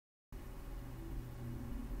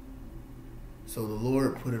So the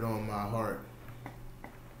Lord put it on my heart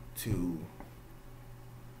to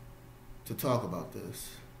talk about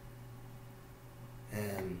this.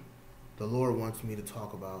 And the Lord wants me to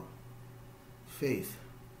talk about faith.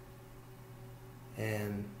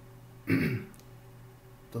 And the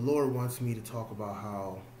Lord wants me to talk about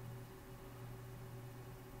how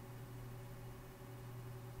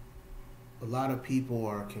a lot of people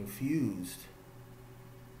are confused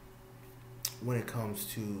when it comes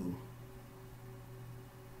to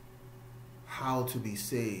how to be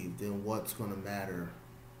saved and what's going to matter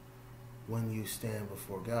when you stand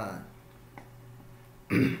before God.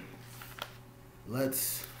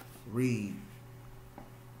 Let's read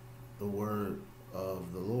the word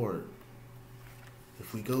of the Lord.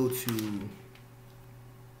 If we go to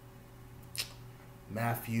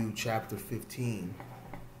Matthew chapter 15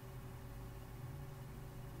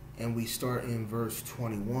 and we start in verse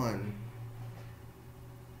 21,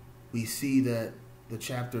 we see that the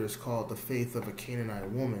chapter is called The Faith of a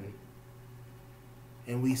Canaanite Woman.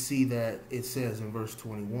 And we see that it says in verse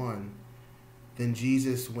 21, then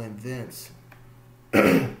Jesus went thence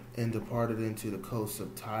and departed into the coasts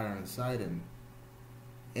of Tyre and Sidon.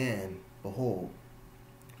 And, behold,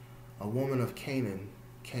 a woman of Canaan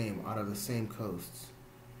came out of the same coasts,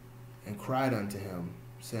 and cried unto him,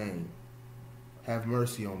 saying, have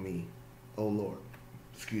mercy on me, O Lord,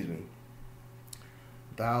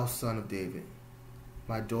 thou son of David.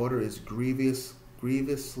 My daughter is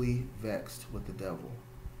grievously vexed with the devil.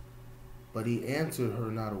 But he answered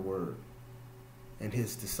her not a word. And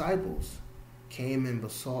his disciples came and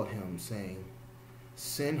besought him, saying,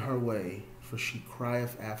 send her away, for she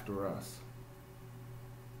crieth after us.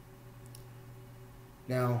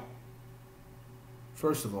 Now,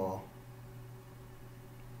 first of all,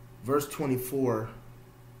 verse 23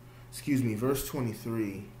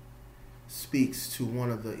 speaks to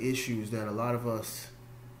one of the issues that a lot of us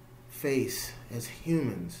face as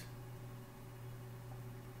humans.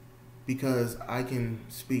 Because I can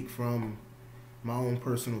speak from my own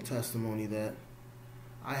personal testimony that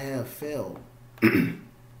I have failed.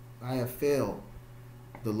 I have failed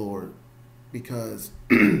the Lord because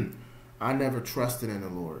I never trusted in the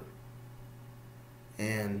Lord.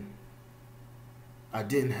 And I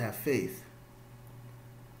didn't have faith.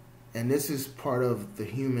 And this is part of the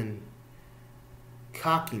human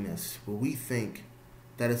cockiness, where we think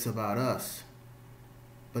that it's about us.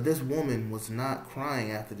 But this woman was not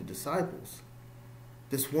crying after the disciples.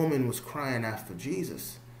 This woman was crying after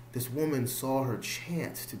Jesus. This woman saw her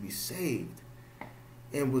chance to be saved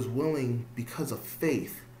and was willing, because of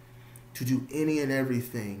faith, to do any and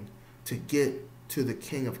everything to get to the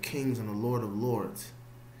King of Kings and the Lord of Lords.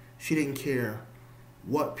 She didn't care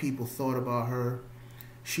what people thought about her.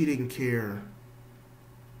 She didn't care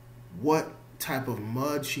what type of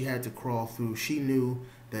mud she had to crawl through. She knew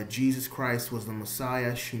that Jesus Christ was the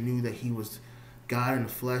Messiah. She knew that he was God in the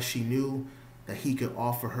flesh. She knew that he could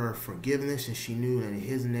offer her forgiveness, and she knew that in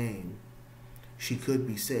his name she could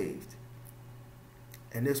be saved.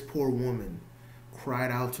 And this poor woman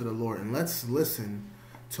cried out to the Lord. And let's listen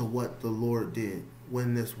to what the Lord did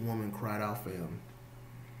when this woman cried out for him.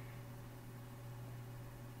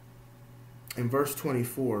 In verse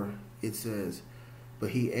 24, it says,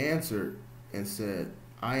 but he answered and said,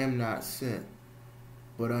 I am not sent,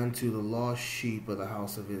 but unto the lost sheep of the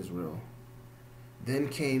house of Israel. Then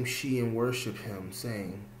came she and worshipped him,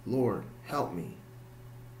 saying, Lord, help me.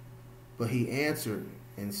 But he answered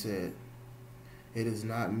and said, it is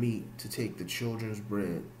not meet to take the children's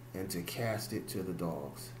bread and to cast it to the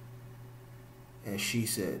dogs. And she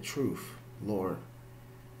said, truth, Lord,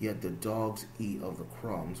 yet the dogs eat of the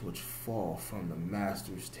crumbs which fall from the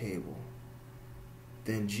master's table.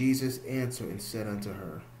 Then Jesus answered and said unto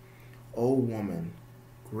her, O woman,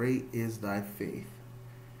 great is thy faith.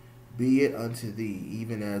 Be it unto thee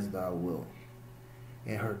even as thou wilt.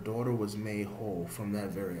 And her daughter was made whole from that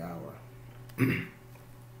very hour.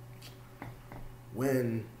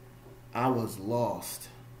 When I was lost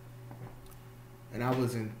and I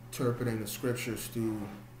was interpreting the scriptures through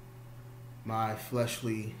my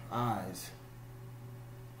fleshly eyes,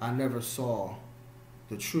 I never saw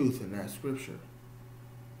the truth in that scripture.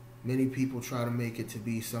 Many people try to make it to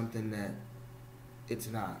be something that it's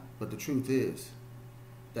not. But the truth is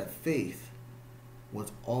that faith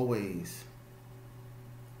was always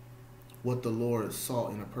what the Lord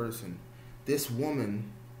sought in a person. This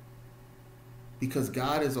woman, because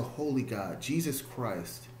God is a holy God, Jesus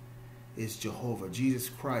Christ is Jehovah. Jesus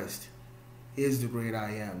Christ is the great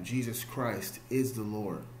I am. Jesus Christ is the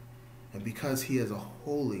Lord. And because he is a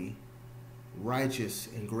holy, righteous,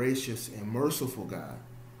 and gracious, and merciful God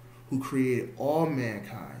who created all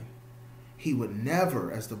mankind, He would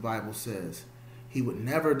never, as the Bible says, he would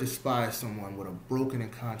never despise someone with a broken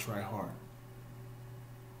and contrite heart.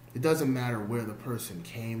 It doesn't matter where the person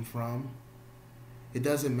came from. It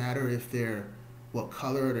doesn't matter if they're what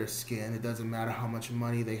color of their skin. It doesn't matter how much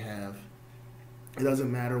money they have. It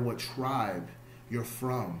doesn't matter what tribe you're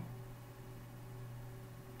from.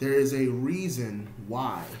 There is a reason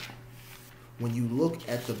why, when you look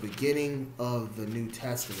at the beginning of the New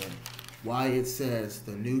Testament, why it says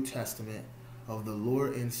the New Testament of the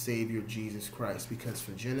Lord and Savior Jesus Christ. Because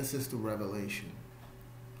from Genesis to Revelation,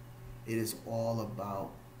 it is all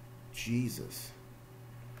about Jesus.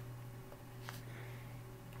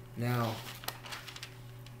 Now,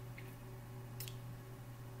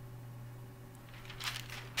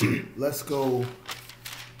 let's go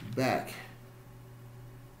back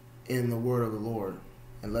in the word of the Lord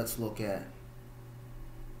and let's look at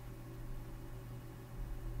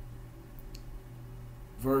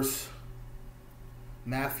verse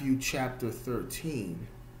Matthew chapter 13.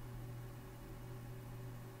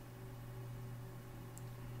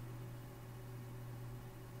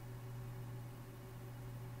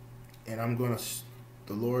 And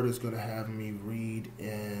the Lord is going to have me read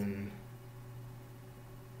in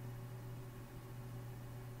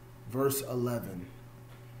verse 11.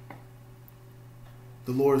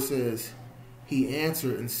 The Lord says, He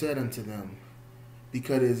answered and said unto them,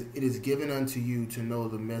 because it is given unto you to know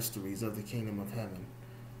the mysteries of the kingdom of heaven,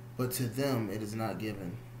 but to them it is not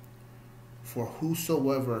given. For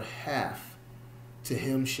whosoever hath, to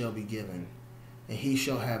him shall be given, and he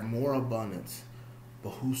shall have more abundance.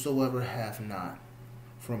 But whosoever hath not,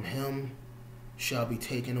 from him shall be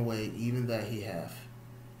taken away even that he hath.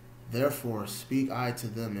 Therefore speak I to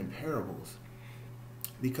them in parables,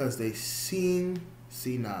 because they seeing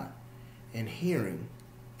see not, and hearing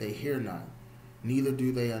they hear not, neither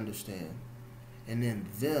do they understand. And in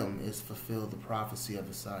them is fulfilled the prophecy of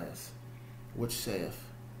Esaias, which saith,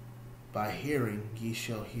 By hearing ye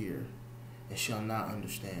shall hear, and shall not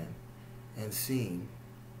understand, and seeing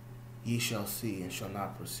ye shall see, and shall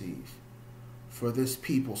not perceive. For this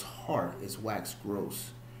people's heart is waxed gross,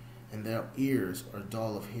 and their ears are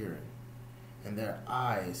dull of hearing, and their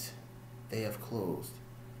eyes they have closed,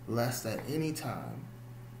 lest at any time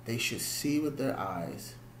they should see with their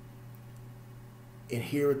eyes, and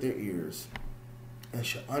hear with their ears, and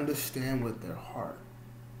should understand with their heart,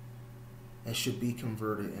 and should be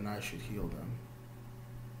converted, and I should heal them.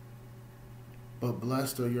 But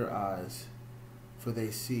blessed are your eyes, for they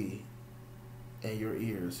see, and your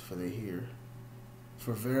ears, for they hear.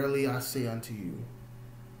 For verily I say unto you,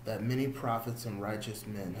 that many prophets and righteous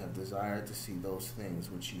men have desired to see those things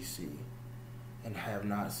which ye see, and have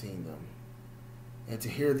not seen them, and to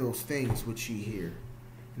hear those things which ye hear,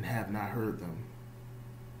 and have not heard them.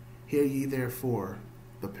 Hear ye therefore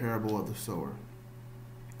the parable of the sower.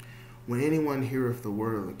 When anyone heareth the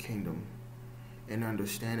word of the kingdom, and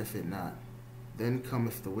understandeth it not, then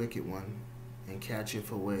cometh the wicked one, and catcheth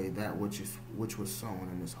away that which was sown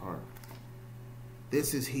in his heart.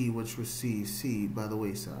 This is he which receives seed by the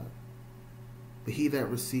wayside. But he that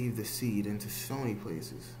received the seed into stony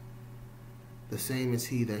places, the same is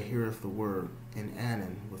he that heareth the word, and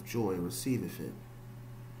anon with joy receiveth it.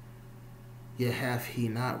 Yet hath he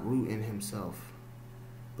not root in himself,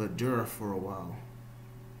 but dureth for a while.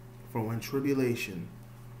 For when tribulation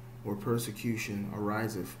or persecution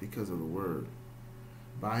ariseth because of the word,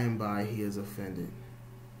 by and by he is offended.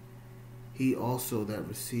 He also that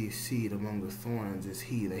receives seed among the thorns is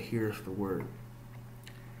he that heareth the word.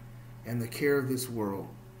 And the care of this world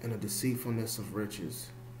and the deceitfulness of riches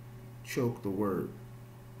choke the word,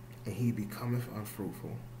 and he becometh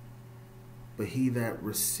unfruitful. But he that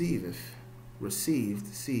received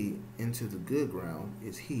seed into the good ground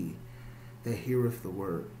is he that heareth the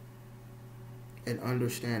word, and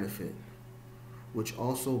understandeth it, which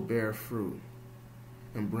also bear fruit,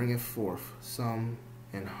 and bringeth forth some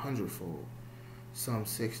an hundredfold, some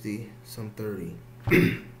 60, some 30.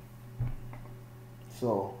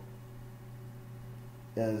 So,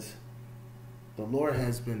 as the Lord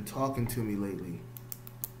has been talking to me lately,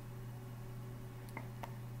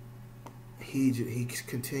 he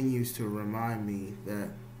continues to remind me that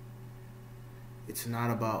it's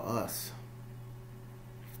not about us.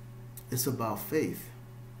 It's about faith.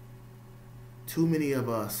 Too many of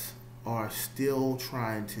us are still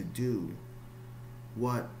trying to do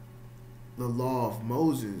what the law of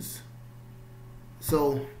Moses.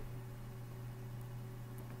 So,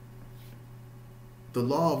 the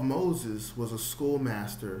law of Moses was a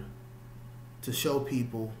schoolmaster to show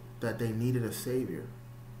people that they needed a savior.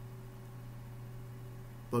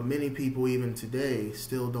 But many people even today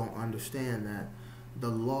still don't understand that the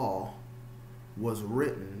law was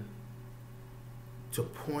written to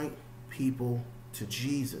point people to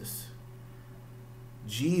Jesus.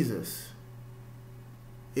 Jesus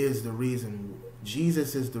is the reason.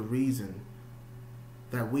 Jesus is the reason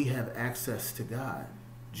that we have access to God.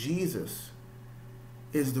 Jesus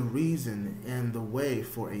is the reason and the way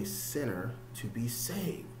for a sinner to be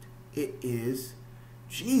saved. It is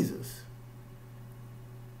Jesus.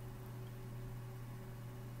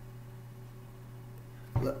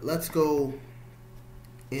 Let's go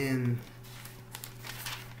in,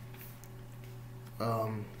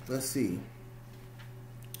 let's see,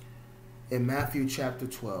 in Matthew chapter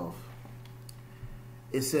 12,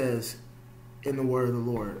 it says, in the word of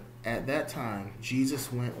the Lord, at that time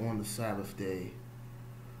Jesus went on the Sabbath day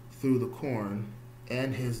through the corn,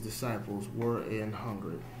 and his disciples were an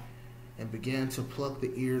hungered, and began to pluck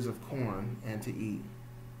the ears of corn and to eat.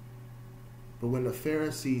 But when the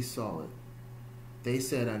Pharisees saw it, they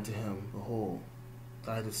said unto him, Behold,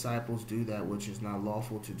 thy disciples do that which is not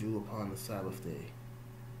lawful to do upon the Sabbath day.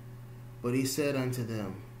 But he said unto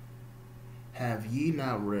them, Have ye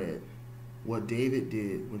not read what David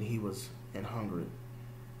did when he was an hungered,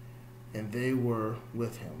 and they were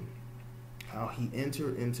with him, how he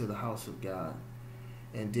entered into the house of God,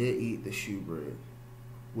 and did eat the shewbread,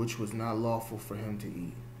 which was not lawful for him to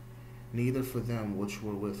eat, neither for them which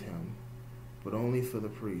were with him, but only for the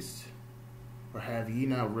priests? Or have ye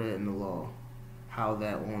not read in the law, how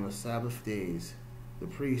that on the Sabbath days the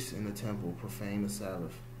priests in the temple profane the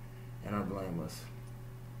Sabbath, and are blameless?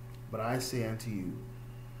 But I say unto you,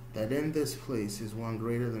 that in this place is one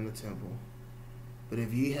greater than the temple. But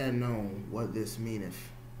if ye had known what this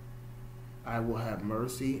meaneth, I will have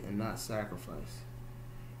mercy and not sacrifice,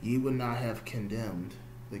 ye would not have condemned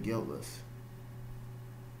the guiltless.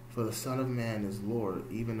 For the Son of Man is Lord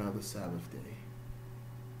even of the Sabbath day.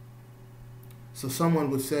 So someone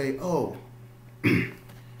would say, oh,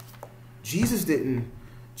 Jesus didn't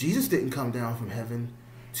come down from heaven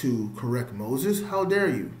to correct Moses. How dare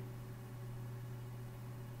you?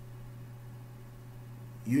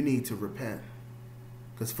 You need to repent.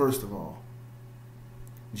 Because first of all,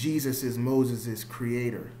 Jesus is Moses'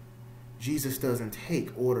 creator. Jesus doesn't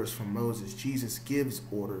take orders from Moses. Jesus gives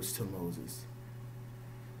orders to Moses.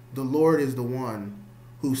 The Lord is the one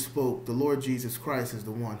who spoke. The Lord Jesus Christ is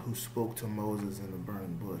the one who spoke to Moses in the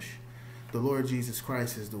burning bush. The Lord Jesus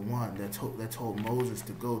Christ is the one that told Moses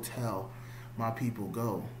to go tell my people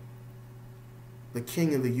go. The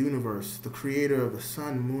King of the universe, the creator of the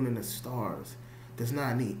sun, moon, and the stars, does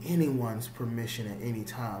not need anyone's permission at any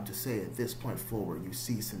time to say at this point forward you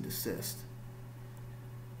cease and desist.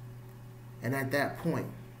 And at that point,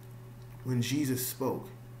 when Jesus spoke,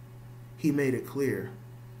 he made it clear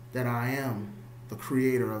that I am the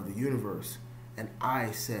creator of the universe, and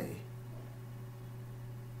I say.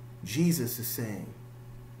 Jesus is saying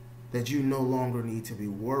that you no longer need to be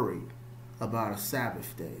worried about a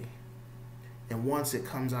Sabbath day. And once it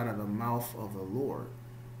comes out of the mouth of the Lord,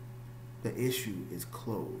 the issue is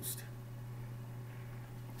closed.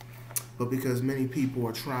 But because many people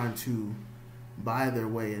are trying to buy their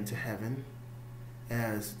way into heaven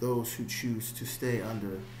as those who choose to stay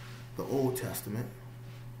under the Old Testament,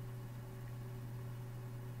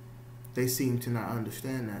 they seem to not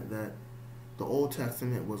understand that the Old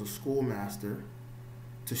Testament was a schoolmaster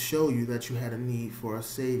to show you that you had a need for a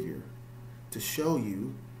Savior, to show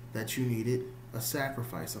you that you needed a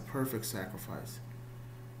sacrifice, a perfect sacrifice.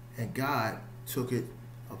 And God took it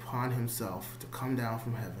upon himself to come down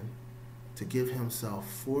from heaven to give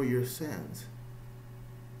himself for your sins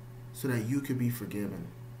so that you could be forgiven.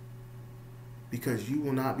 Because you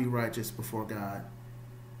will not be righteous before God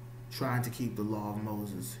trying to keep the law of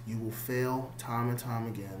Moses. You will fail time and time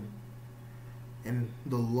again. And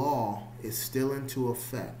the law is still into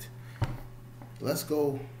effect. Let's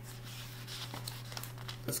go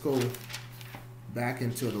back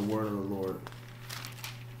into the word of the Lord.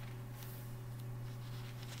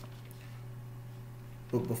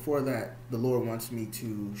 But before that, the Lord wants me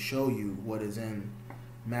to show you what is in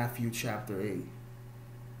Matthew chapter 8.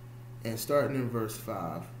 And starting in verse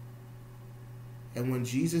 5. And when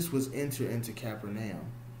Jesus was entered into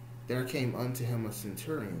Capernaum, there came unto him a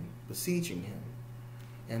centurion, beseeching him,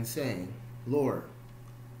 and saying, Lord,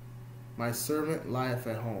 my servant lieth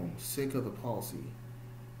at home, sick of the palsy,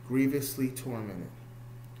 grievously tormented.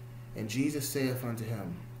 And Jesus saith unto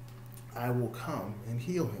him, I will come and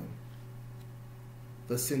heal him.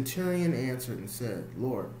 The centurion answered and said,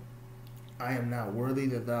 Lord, I am not worthy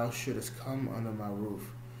that thou shouldest come under my roof,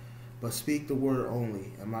 but speak the word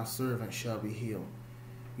only, and my servant shall be healed.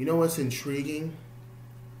 You know what's intriguing?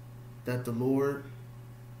 That the Lord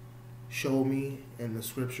showed me in the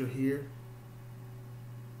scripture here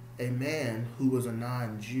a man who was a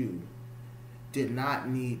non-Jew did not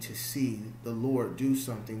need to see the Lord do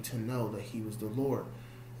something to know that he was the Lord.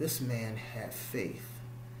 This man had faith.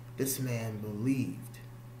 This man believed.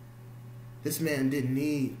 This man didn't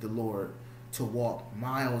need the Lord to walk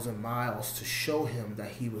miles and miles to show him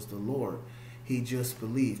that he was the Lord. He just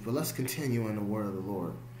believed. But let's continue in the word of the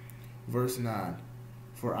Lord. Verse 9,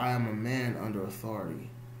 for I am a man under authority,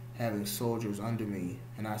 having soldiers under me,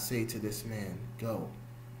 and I say to this man, go,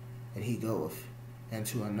 and he goeth, and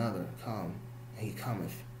to another, come, and he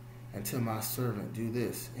cometh, and to my servant, do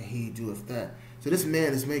this, and he doeth that. So this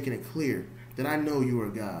man is making it clear that I know you are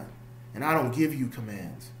God, and I don't give you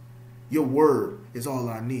commands. Your word is all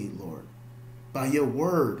I need, Lord. By your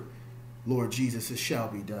word, Lord Jesus, it shall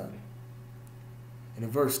be done. And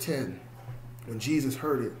in verse 10, when Jesus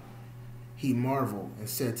heard it, he marveled and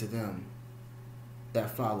said to them that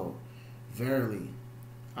followed, verily,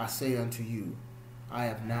 I say unto you, I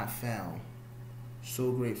have not found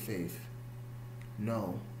so great faith,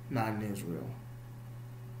 no, not in Israel.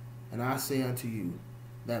 And I say unto you,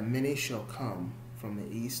 that many shall come from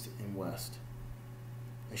the east and west,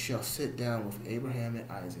 and shall sit down with Abraham and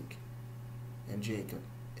Isaac and Jacob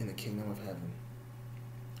in the kingdom of heaven.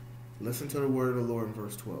 Listen to the word of the Lord in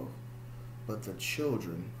verse 12. But the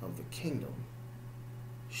children of the kingdom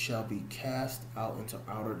shall be cast out into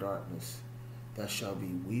outer darkness, that shall be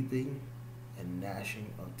weeping and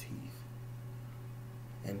gnashing of teeth.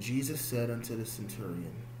 And Jesus said unto the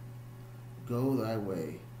centurion, go thy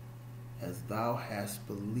way, as thou hast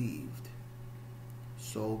believed,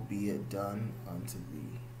 so be it done unto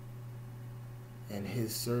thee. And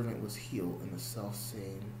his servant was healed in the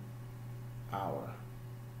selfsame hour.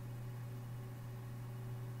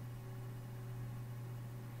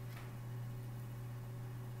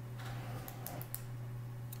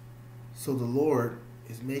 So the Lord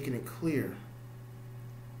is making it clear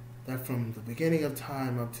that from the beginning of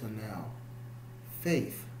time up till now,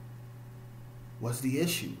 faith was the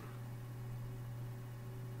issue.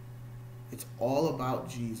 It's all about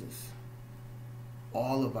Jesus.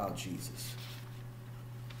 All about Jesus.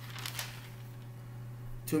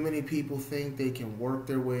 Too many people think they can work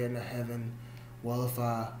their way into heaven. Well, if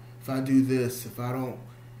I do this, if I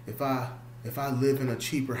live in a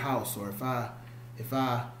cheaper house, or if I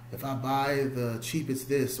buy the cheapest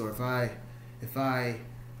this, or if I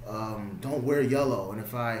don't wear yellow, and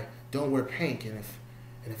if I don't wear pink, and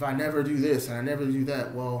if I never do this and I never do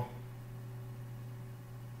that, well,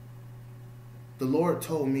 the Lord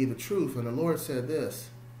told me the truth, and the Lord said this.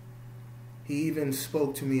 He even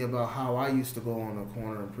spoke to me about how I used to go on the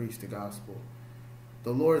corner and preach the gospel.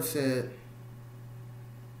 The Lord said,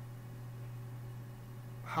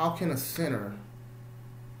 how can a sinner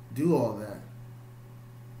do all that?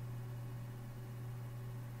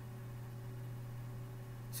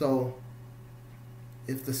 So,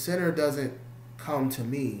 if the sinner doesn't come to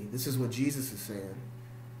me, this is what Jesus is saying,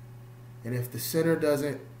 and if the sinner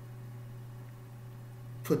doesn't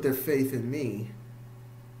put their faith in me,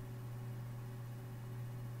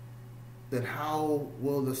 then how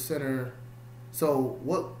will the sinner... So,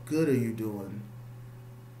 what good are you doing?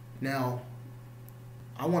 Now,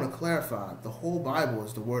 I want to clarify, the whole Bible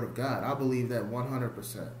is the Word of God. I believe that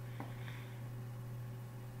 100%.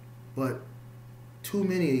 But too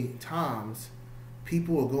many times,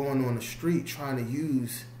 people are going on the street trying to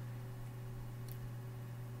use...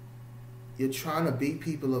 You're trying to beat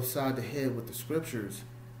people upside the head with the scriptures,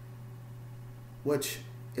 which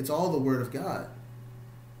it's all the Word of God.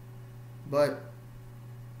 But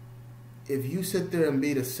if you sit there and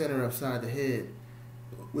beat a sinner upside the head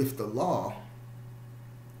with the law,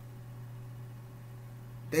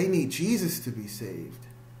 they need Jesus to be saved.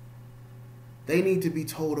 They need to be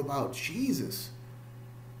told about Jesus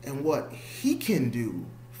and what he can do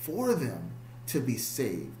for them to be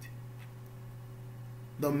saved.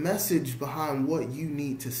 The message behind what you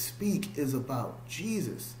need to speak is about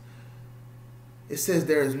Jesus. It says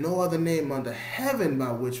there is no other name under heaven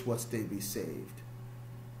by which must they be saved.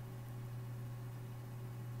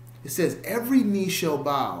 It says every knee shall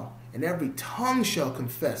bow and every tongue shall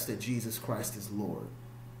confess that Jesus Christ is Lord.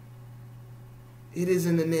 It is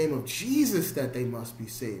in the name of Jesus that they must be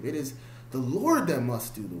saved. It is the Lord that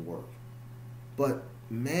must do the work. But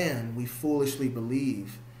man, we foolishly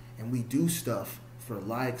believe and we do stuff for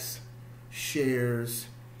likes, shares,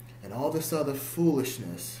 and all this other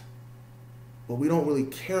foolishness. But we don't really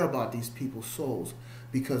care about these people's souls.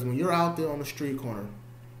 Because when you're out there on the street corner,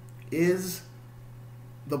 is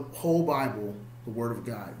the whole Bible the Word of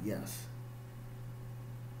God? Yes.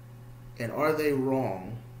 And are they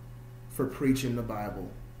wrong for preaching the Bible?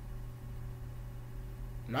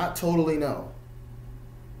 Not totally, no.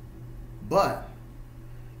 But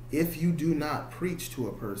if you do not preach to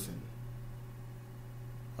a person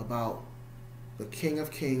about the King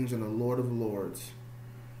of Kings and the Lord of Lords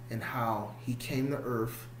and how he came to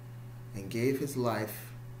earth and gave his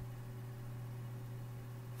life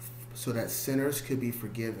so that sinners could be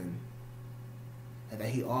forgiven, and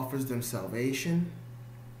that he offers them salvation,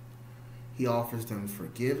 he offers them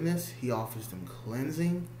forgiveness, he offers them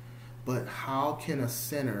cleansing. But how can a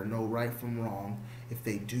sinner know right from wrong if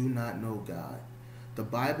they do not know God? The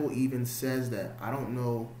Bible even says that, I don't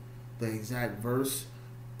know the exact verse,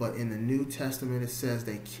 but in the New Testament it says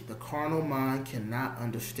that the carnal mind cannot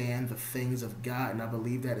understand the things of God. And I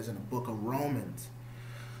believe that is in the book of Romans.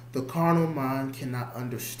 The carnal mind cannot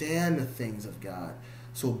understand the things of God.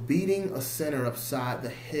 So beating a sinner upside the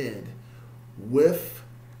head with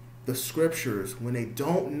the scriptures when they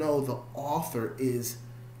don't know the author is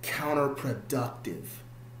counterproductive.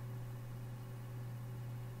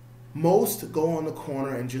 Most go on the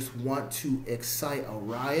corner and just want to excite a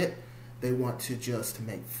riot. They want to just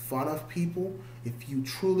make fun of people. If you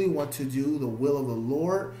truly want to do the will of the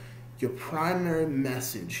Lord, your primary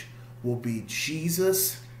message will be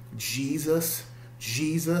Jesus, Jesus,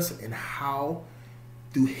 Jesus, and how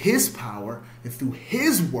through his power and through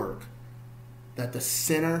his work that the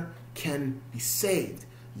sinner can be saved.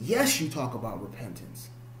 Yes, you talk about repentance,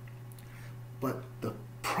 but the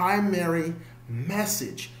primary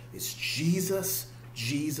message is Jesus,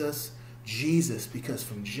 Jesus, Jesus, because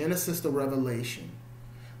from Genesis to Revelation,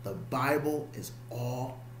 the Bible is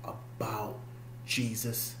all about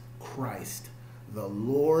Jesus Christ, the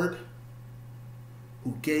Lord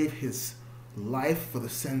who gave his life for the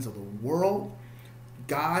sins of the world,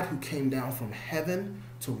 God who came down from heaven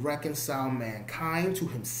to reconcile mankind to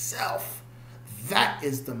himself. That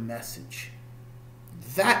is the message.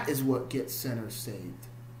 That is what gets sinners saved.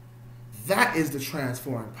 That is the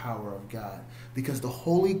transforming power of God, because the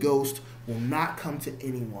Holy Ghost will not come to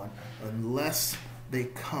anyone unless they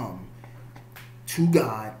come to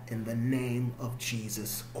God in the name of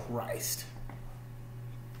Jesus Christ.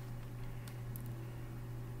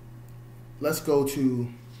 Let's go to,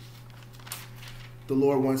 the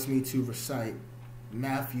Lord wants me to recite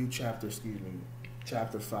Matthew chapter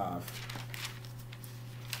 5.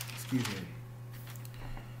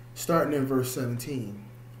 Starting in verse 17.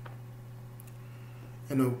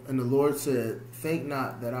 And the Lord said, "Think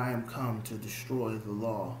not that I am come to destroy the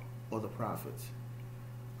law or the prophets.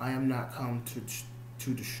 I am not come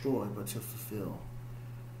to destroy, but to fulfill.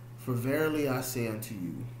 For verily I say unto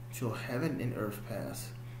you, till heaven and earth pass,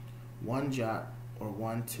 one jot or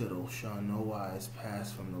one tittle shall no wise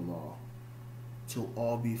pass from the law, till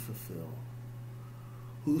all be fulfilled.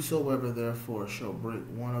 Whosoever therefore shall break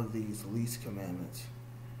one of these least commandments,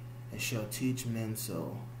 and shall teach men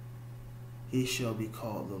so, he shall be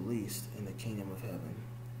called the least in the kingdom of heaven.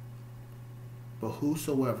 But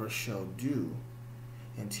whosoever shall do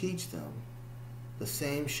and teach them, the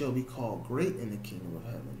same shall be called great in the kingdom of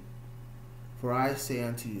heaven. For I say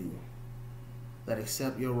unto you, that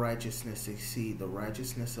except your righteousness exceed the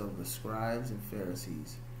righteousness of the scribes and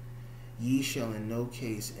Pharisees, ye shall in no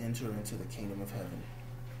case enter into the kingdom of heaven.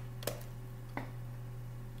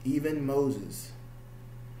 Even Moses,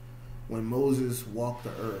 when Moses walked the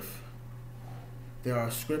earth, there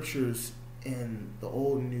are scriptures in the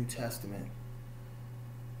Old and New Testament.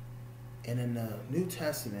 And in the New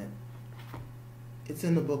Testament, it's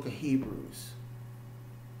in the book of Hebrews.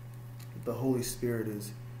 The Holy Spirit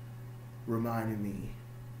is reminding me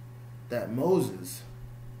that Moses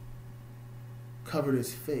covered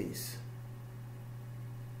his face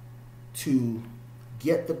to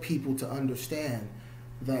get the people to understand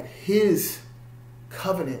that his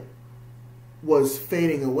covenant was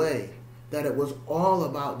fading away, that it was all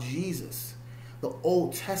about Jesus. The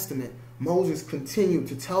Old Testament, Moses continued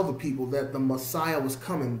to tell the people that the Messiah was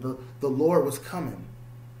coming, the Lord was coming.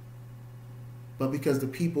 But because the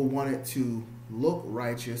people wanted to look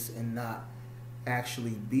righteous and not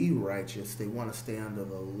actually be righteous, they want to stay under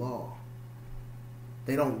the law.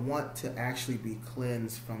 They don't want to actually be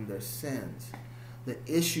cleansed from their sins. The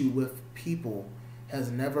issue with people has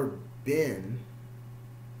never been,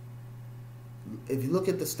 if you look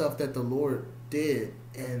at the stuff that the Lord did,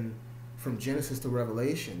 and from Genesis to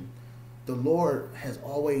Revelation, the Lord has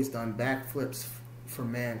always done backflips for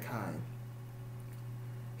mankind.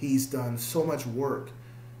 He's done so much work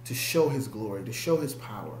to show his glory, to show his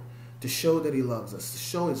power, to show that he loves us, to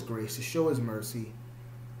show his grace, to show his mercy.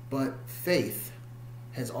 But faith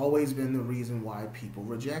has always been the reason why people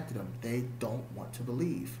rejected him. They don't want to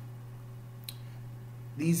believe.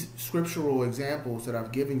 These scriptural examples that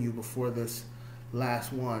I've given you before this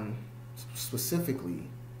last one specifically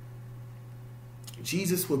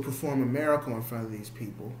Jesus would perform a miracle in front of these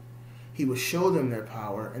people. He would show them their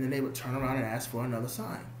power, and then they would turn around and ask for another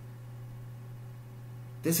sign.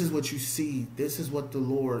 This is what you see. This is what the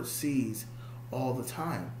Lord sees all the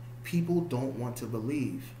time. People don't want to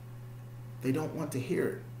believe. They don't want to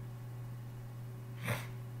hear it.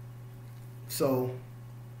 So,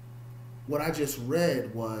 what I just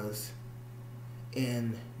read was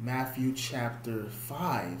in Matthew chapter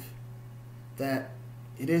 5 that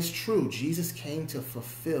it is true. Jesus came to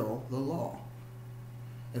fulfill the law.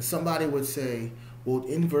 And somebody would say, well,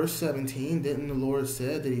 in verse 17, didn't the Lord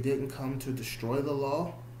say that he didn't come to destroy the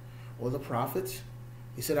law or the prophets?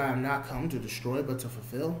 He said, I am not come to destroy, but to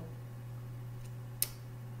fulfill.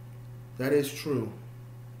 That is true.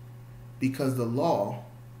 Because the law,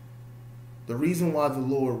 the reason why the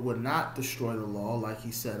Lord would not destroy the law, like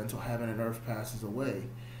he said, until heaven and earth passes away,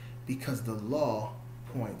 because the law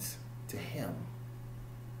points to him.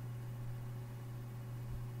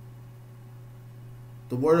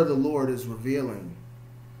 The word of the Lord is revealing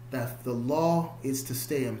that the law is to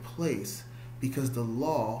stay in place because the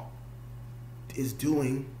law is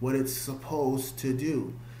doing what it's supposed to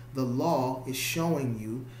do. The law is showing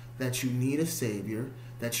you that you need a Savior,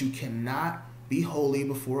 that you cannot be holy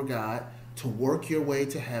before God to work your way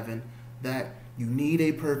to heaven, that you need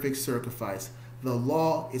a perfect sacrifice. The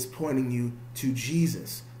law is pointing you to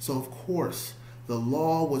Jesus. So of course, the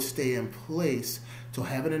law would stay in place till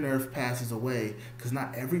heaven and earth passes away, because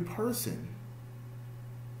not every person,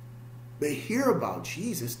 they hear about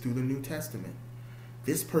Jesus through the New Testament.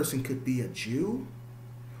 This person could be a Jew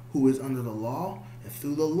who is under the law, and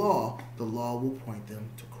through the law will point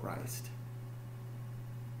them to Christ.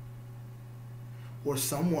 Or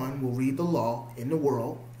someone will read the law in the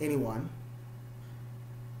world, anyone,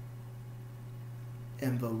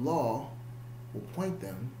 and the law will point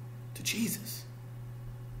them to Jesus.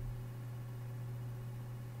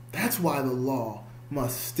 That's why the law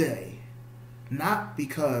must stay. Not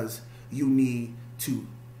because you need to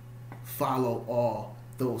follow all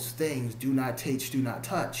those things, do not teach, do not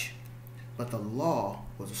touch. But the law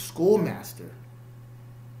was a schoolmaster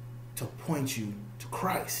to point you to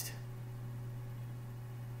Christ.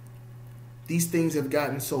 These things have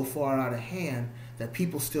gotten so far out of hand that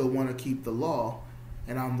people still want to keep the law.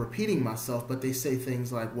 And I'm repeating myself, but they say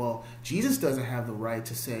things like, well, Jesus doesn't have the right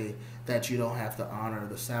to say that you don't have to honor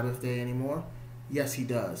the Sabbath day anymore. Yes, he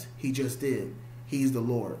does. He just did. He's the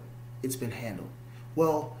Lord. It's been handled.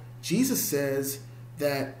 Well, Jesus says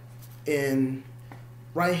that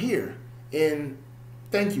right here,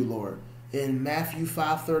 thank you, Lord, in Matthew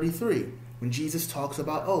 5:33, when Jesus talks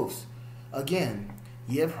about oaths. Again,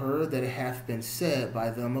 ye have heard that it hath been said by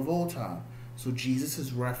them of old time. So Jesus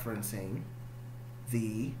is referencing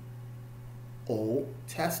the Old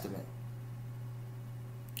Testament.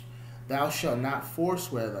 Thou shalt not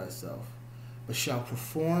forswear thyself, but shalt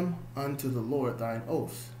perform unto the Lord thine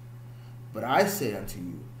oaths. But I say unto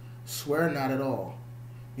you, swear not at all,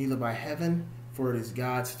 neither by heaven, for it is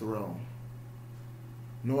God's throne,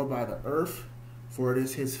 nor by the earth, for it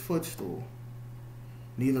is his footstool,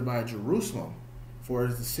 neither by Jerusalem, for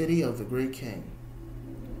it is the city of the great King.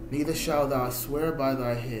 Neither shalt thou swear by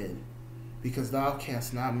thy head, because thou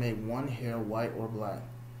canst not make one hair white or black.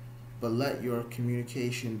 But let your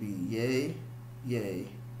communication be yea, yea,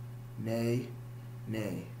 nay,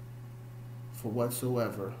 nay. For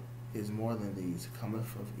whatsoever is more than these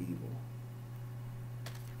cometh of evil.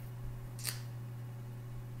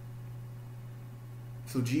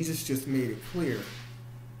 So Jesus just made it clear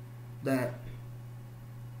that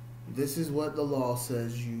this is what the law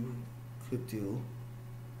says you could do.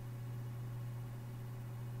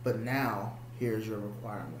 But now, here's your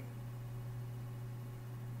requirement.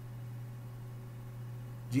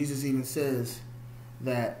 Jesus even says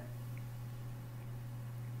that,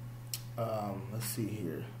 let's see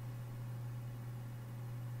here.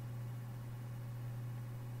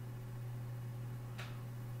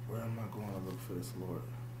 Where am I going to look for this, Lord?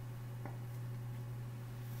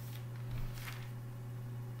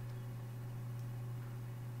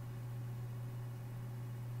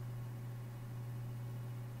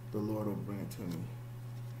 The Lord will bring it to me.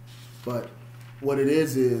 But what it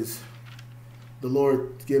is the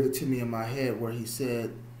Lord gave it to me in my head where he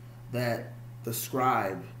said that the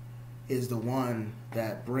scribe is the one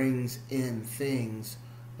that brings in things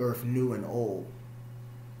both new and old.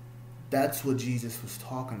 That's what Jesus was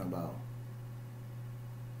talking about.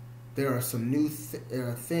 There are some new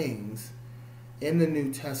things in the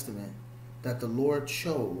New Testament that the Lord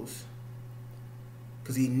chose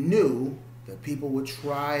because he knew that people would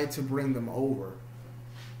try to bring them over.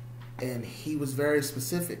 And he was very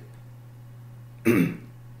specific.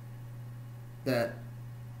 that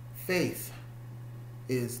faith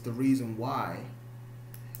is the reason why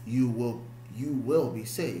you will be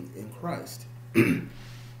saved in Christ. The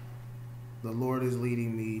Lord is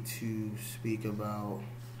leading me to speak about,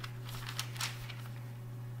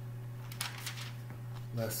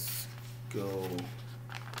 let's go,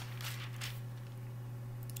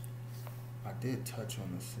 I did touch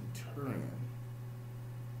on the centurion.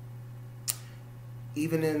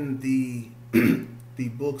 Even in the the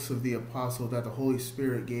books of the apostle that the Holy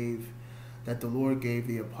Spirit gave, that the Lord gave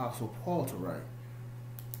the apostle Paul to write,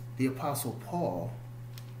 the apostle Paul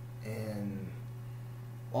and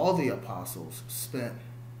all the apostles spent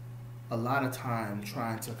a lot of time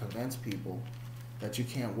trying to convince people that you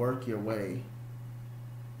can't work your way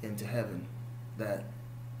into heaven, that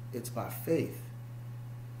it's by faith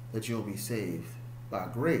that you'll be saved, by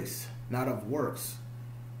grace, not of works,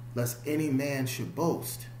 lest any man should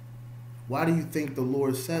boast. Why do you think the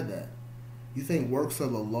Lord said that? You think works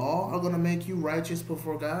of the law are going to make you righteous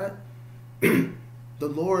before God? The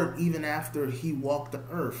Lord, even after he walked the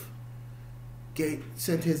earth,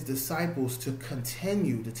 sent his disciples to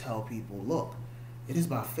continue to tell people, look, it is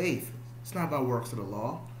by faith. It's not by works of the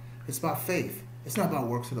law. It's by faith. It's not by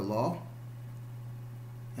works of the law.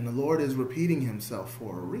 And the Lord is repeating himself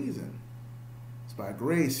for a reason. It's by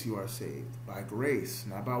grace you are saved. By grace,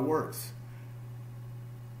 not by works.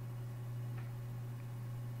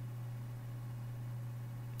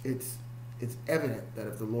 It's evident that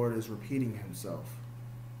if the Lord is repeating himself,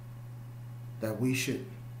 that we should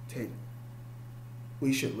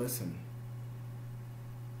listen.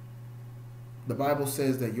 The Bible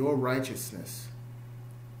says that your righteousness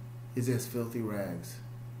is as filthy rags.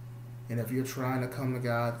 And if you're trying to come to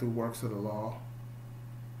God through works of the law,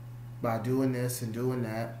 by doing this and doing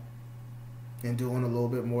that, and doing a little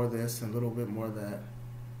bit more of this and a little bit more of that,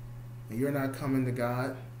 and you're not coming to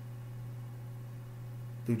God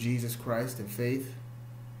through Jesus Christ and faith,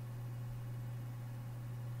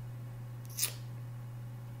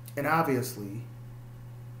 and obviously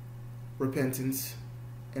repentance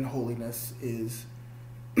and holiness is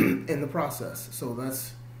in the process. So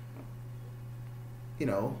that's,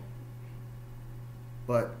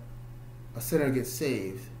 but a sinner gets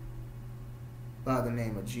saved by the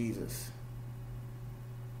name of Jesus,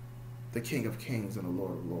 the King of Kings and the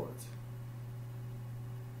Lord of Lords.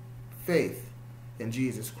 Faith in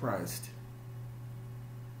Jesus Christ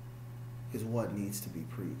is what needs to be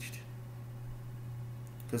preached.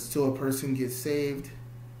 Because till a person gets saved,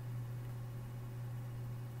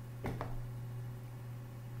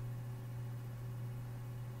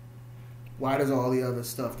 why does all the other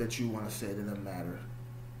stuff that you want to say to them matter?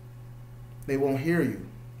 They won't hear you.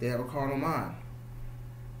 They have a carnal mind.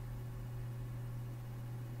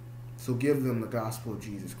 So give them the gospel of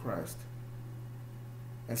Jesus Christ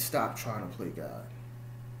and stop trying to play God.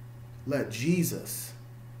 Let Jesus,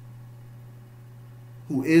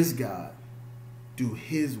 who is God, do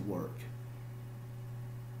his work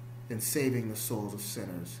in saving the souls of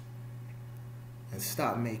sinners, and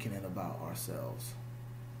stop making it about ourselves.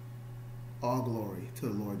 All glory to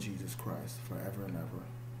the Lord Jesus Christ forever and ever.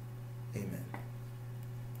 Amen.